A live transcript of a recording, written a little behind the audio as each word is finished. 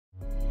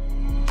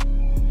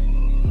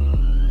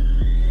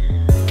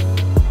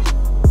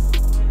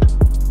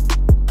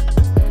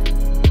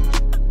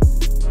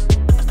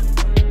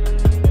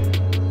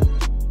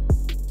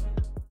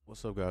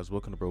guys,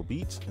 welcome to Bro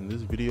Beats. In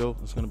this video,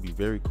 it's going to be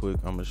very quick.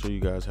 I'm going to show you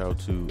guys how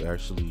to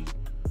actually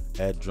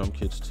add drum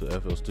kits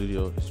to FL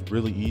Studio. It's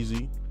really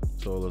easy,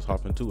 so let's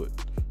hop into it.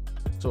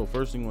 So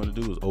first thing you want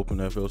to do is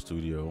open FL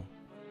Studio,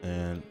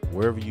 and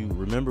wherever you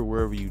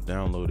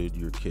downloaded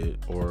your kit,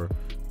 or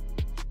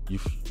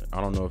I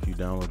don't know if you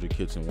download your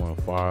kits in one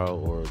file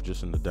or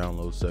just in the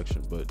download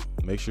section, but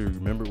make sure you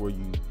remember where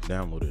you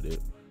downloaded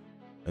it.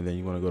 And then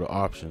you want to go to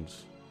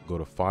options, go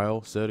to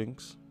file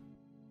settings,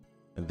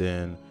 and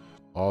then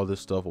all this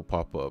stuff will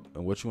pop up.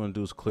 And what you want to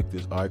do is click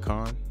this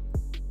icon,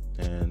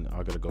 and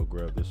I gotta go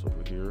grab this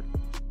over here,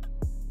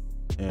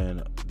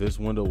 and this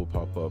window will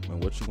pop up.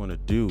 And what you want to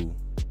do,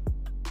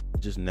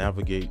 just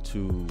navigate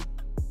to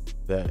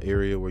that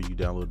area where you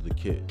downloaded the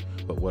kit.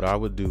 But what I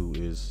would do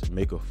is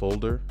make a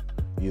folder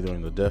either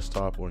on the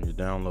desktop or in your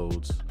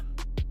downloads,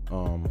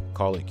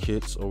 call it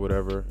kits or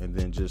whatever, and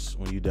then just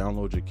when you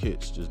download your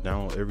kits, just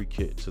download every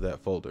kit to that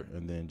folder,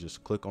 and then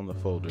just click on the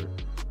folder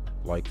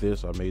like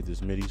this. I made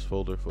this MIDIs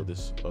folder for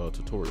this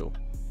tutorial.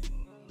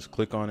 Just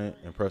click on it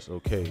and press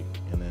OK,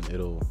 and then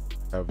it'll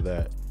have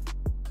that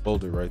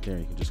folder right there.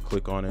 You can just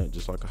click on it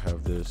just like I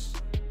have this,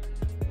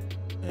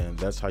 and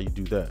that's how you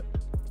do that.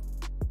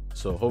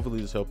 So hopefully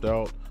this helped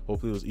out.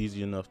 Hopefully it was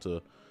easy enough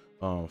to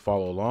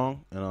follow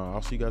along, and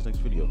I'll see you guys next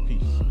video.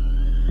 Peace.